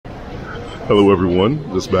Hello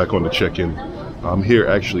everyone, just back on the check-in. I'm here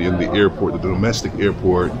actually in the airport, the domestic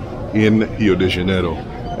airport in Rio de Janeiro,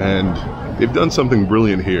 and they've done something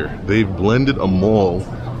brilliant here. They've blended a mall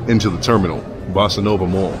into the terminal, Basin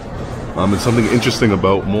Mall. And something interesting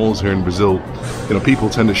about malls here in Brazil, people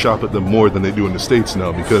tend to shop at them more than they do in the States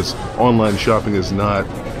now because online shopping is not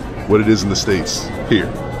what it is in the States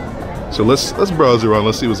here. So let's browse around,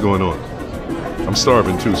 let's see what's going on. I'm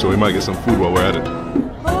starving too, so we might get some food while we're at it.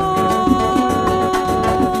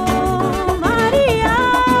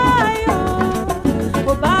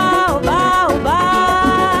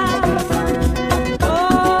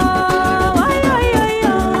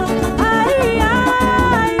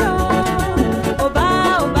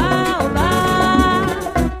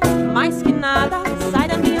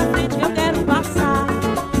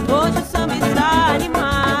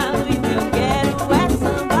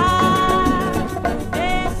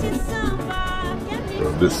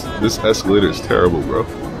 This escalator is terrible, bro.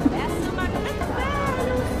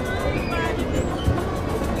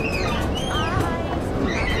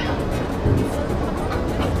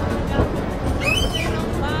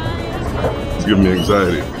 It's giving me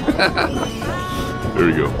anxiety. There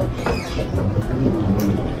we go.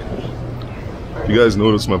 If you guys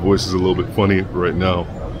notice my voice is a little bit funny right now,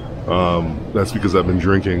 that's because I've been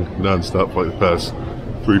drinking non-stop for the past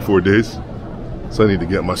 3-4 days. So I need to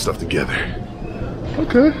get my stuff together.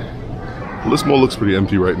 Okay. Well, this mall looks pretty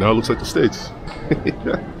empty right now. It looks like the States.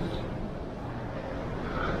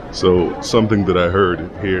 So something that I heard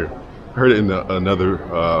here, I heard it in another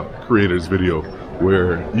creator's video,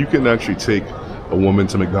 where you can actually take a woman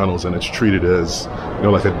to McDonald's and it's treated as,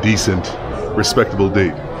 like a decent, respectable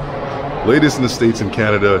date. Ladies in the States and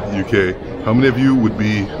Canada, UK, how many of you would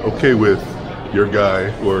be okay with your guy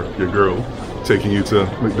or your girl taking you to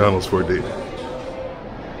McDonald's for a date?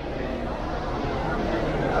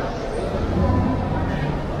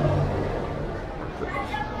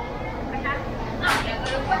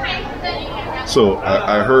 So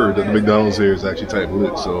I heard that the McDonald's here is actually type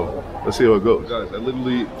lit, so let's see how it goes. Guys, I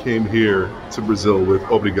literally came here to Brazil with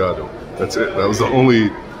obrigado. That's it. That was the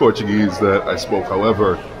only Portuguese that I spoke.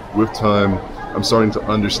 However, with time, I'm starting to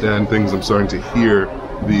understand things. I'm starting to hear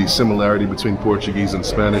the similarity between Portuguese and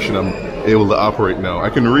Spanish, and I'm able to operate now. I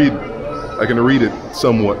can read it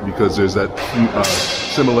somewhat because there's that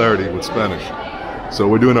similarity with Spanish. So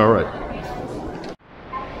we're doing all right.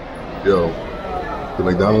 Yo, the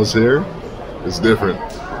McDonald's here is different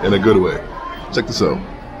in a good way. Check this out.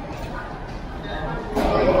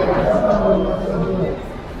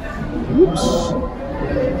 Whoops.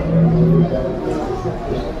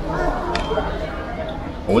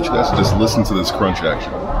 I want you guys to just listen to this crunch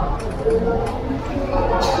action.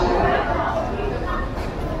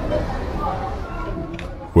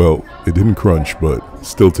 Well, it didn't crunch, but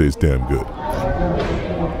still tastes damn good.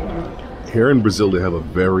 Here in Brazil, they have a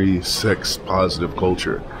very sex-positive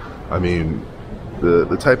culture. I mean,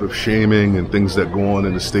 the type of shaming and things that go on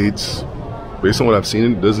in the States, based on what I've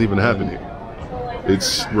seen, it doesn't even happen here.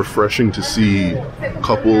 It's refreshing to see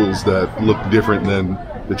couples that look different than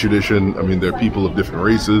the tradition. I mean, there are people of different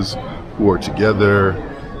races who are together.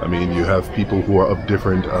 I mean, you have people who are of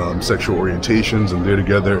different sexual orientations and they're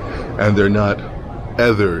together and they're not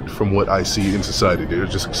othered from what I see in society. They're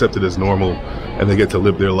just accepted as normal and they get to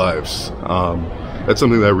live their lives. That's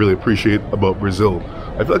something that I really appreciate about Brazil.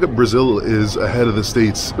 I feel like Brazil is ahead of the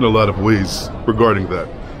States in a lot of ways regarding that.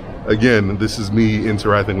 Again, this is me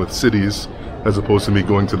interacting with cities as opposed to me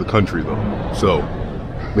going to the country though. So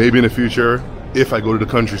maybe in the future, if I go to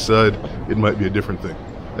the countryside, it might be a different thing.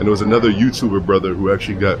 And there was another YouTuber brother who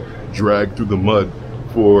actually got dragged through the mud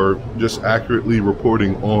for just accurately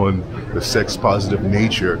reporting on the sex-positive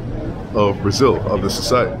nature of Brazil, of the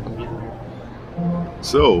society.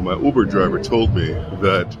 So my Uber driver told me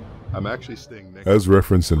that I'm actually staying next. As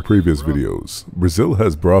referenced in previous videos, Brazil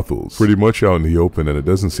has brothels pretty much out in the open and it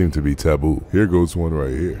doesn't seem to be taboo. Here goes one right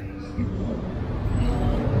here.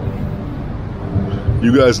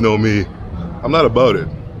 You guys know me, I'm not about it,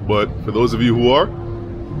 but for those of you who are,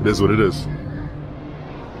 it is what it is.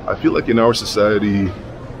 I feel like in our society,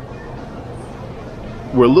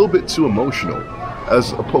 we're a little bit too emotional,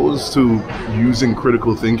 as opposed to using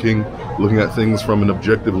critical thinking, looking at things from an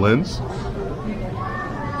objective lens.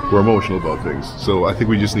 We're emotional about things. So I think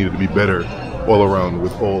we just needed to be better all around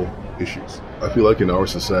with all issues. I feel like in our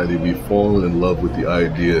society, we've fallen in love with the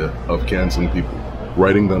idea of canceling people,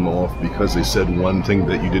 writing them off because they said one thing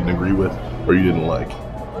that you didn't agree with or you didn't like.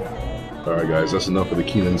 All right, guys, that's enough of the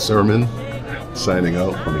Keenan sermon. Signing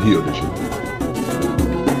out from Rio de Janeiro.